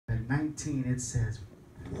19, it says,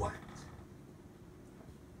 what?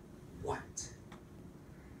 What?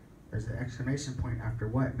 There's an exclamation point after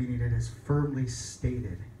what, meaning it is firmly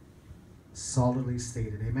stated, solidly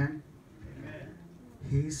stated. Amen? Amen.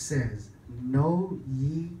 He says, know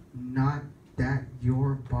ye not that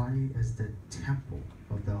your body is the temple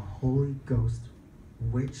of the Holy Ghost,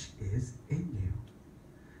 which is in you.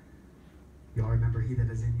 Y'all remember, he that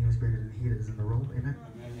is in you is greater than he that is in the world. Amen?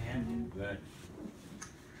 Amen.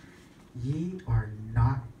 Ye are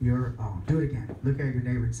not your own. Do it again. Look at your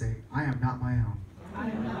neighbor and say, I am not my own. I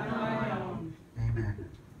am not my own. Amen.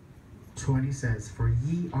 20 says, for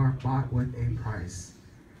ye are bought with a price.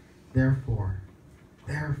 Therefore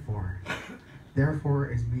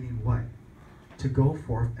is meaning what? To go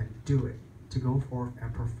forth and do it. To go forth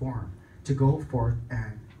and perform. To go forth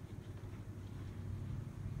and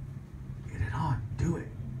get it on. Do it.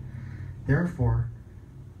 Therefore,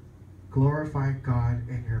 glorify God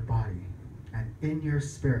in your body and in your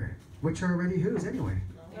spirit, which are already whose anyway?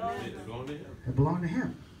 They belong to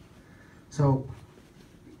him. So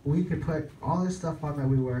we could put all this stuff on that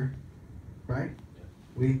we wear, right?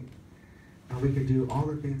 We could do all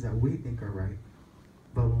the things that we think are right.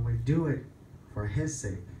 But when we do it for his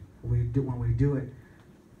sake, when we do it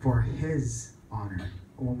for his honor,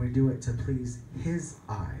 when we do it to please his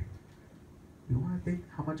eye, you want to think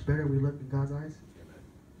how much better we look in God's eyes?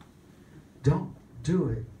 Don't do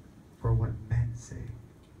it for what men say.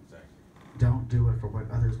 Exactly. Don't do it for what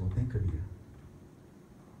others will think of you.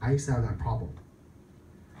 I used to have that problem.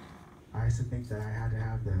 I used to think that I had to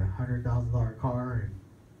have the $100,000 car and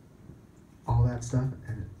all that stuff,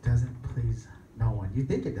 and it doesn't please no one. You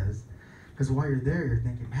think it does, because while you're there, you're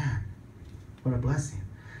thinking, man, what a blessing.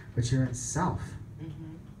 But you're in self.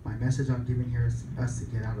 My message I'm giving here is us to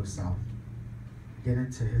get out of self. Get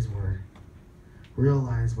into his word.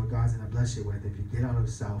 Realize what God's going to bless you with if you get out of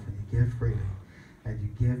self and you give freely and you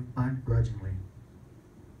give ungrudgingly.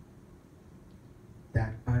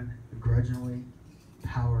 That ungrudgingly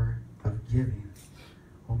power of giving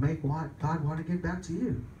will make God want to give back to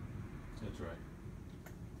you. That's right.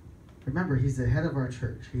 Remember, he's the head of our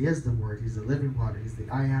church. He is the word. He's the living water. He's the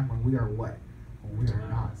I am when we are what? When we are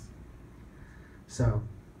not. So,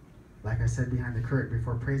 like I said behind the curtain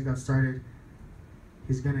before praise got started,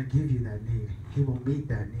 he's going to give you that need. He will meet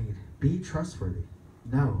that need. Be trustworthy.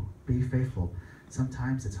 No, be faithful.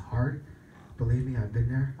 Sometimes it's hard. Believe me, I've been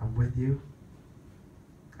there. I'm with you.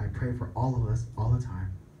 I pray for all of us all the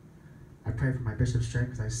time. I pray for my bishop's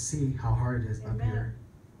strength because I see how hard it is up here.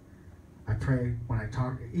 I pray when I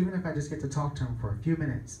talk, even if I just get to talk to him for a few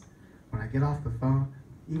minutes, when I get off the phone,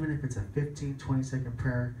 even if it's a 15, 20-second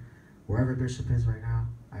prayer, wherever Bishop is right now,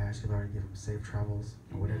 I ask you, Lord, to give him safe travels,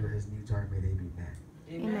 and whatever his needs are, may they be met.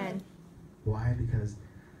 Amen. Why? Because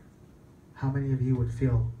how many of you would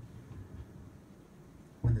feel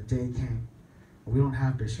when the day came, we don't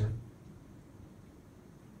have Bishop,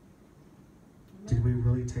 did we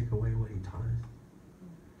really take away what he taught us?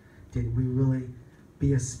 Did we really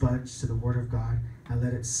be a sponge to the Word of God and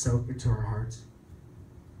let it soak into our hearts?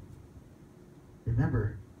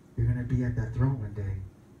 Remember, you're going to be at that throne one day,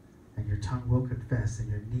 and your tongue will confess and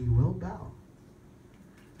your knee will bow.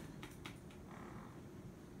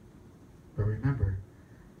 But remember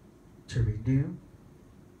to renew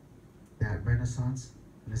that renaissance.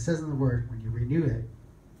 And it says in the Word, when you renew it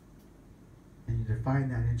and you define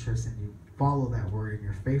that interest and you follow that word and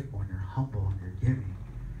you're faithful and you're humble and you're giving,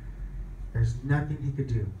 there's nothing he could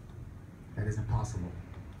do that is impossible.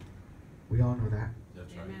 We all know that.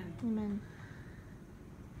 That's right. Amen.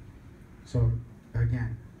 So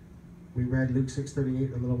again, we read Luke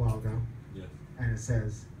 6:38 a little while ago. Yes. And it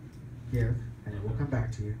says, give and it will come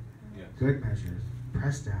back to you. Yes. Good measures,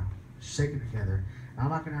 pressed down, shaken together. And I'm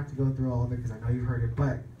not going to have to go through all of it because I know you've heard it,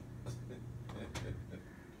 but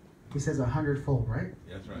he says 100-fold, right?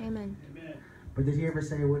 That's right. Amen. Amen. But did he ever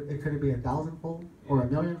say it could be 1,000-fold or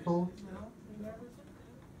 1,000,000-fold?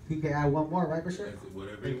 He could add one more, right, Bishop? That's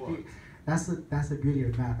whatever he wants. That's the beauty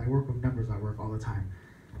of math. I work with numbers. I work all the time.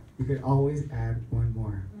 You could always add one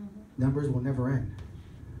more. Numbers will never end.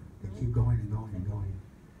 They keep going and going and going.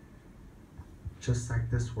 Just like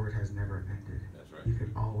this word has never ended. That's right. You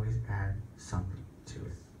can always add something to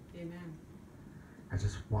it. Amen. I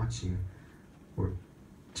just want you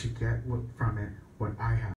to get from it what I have.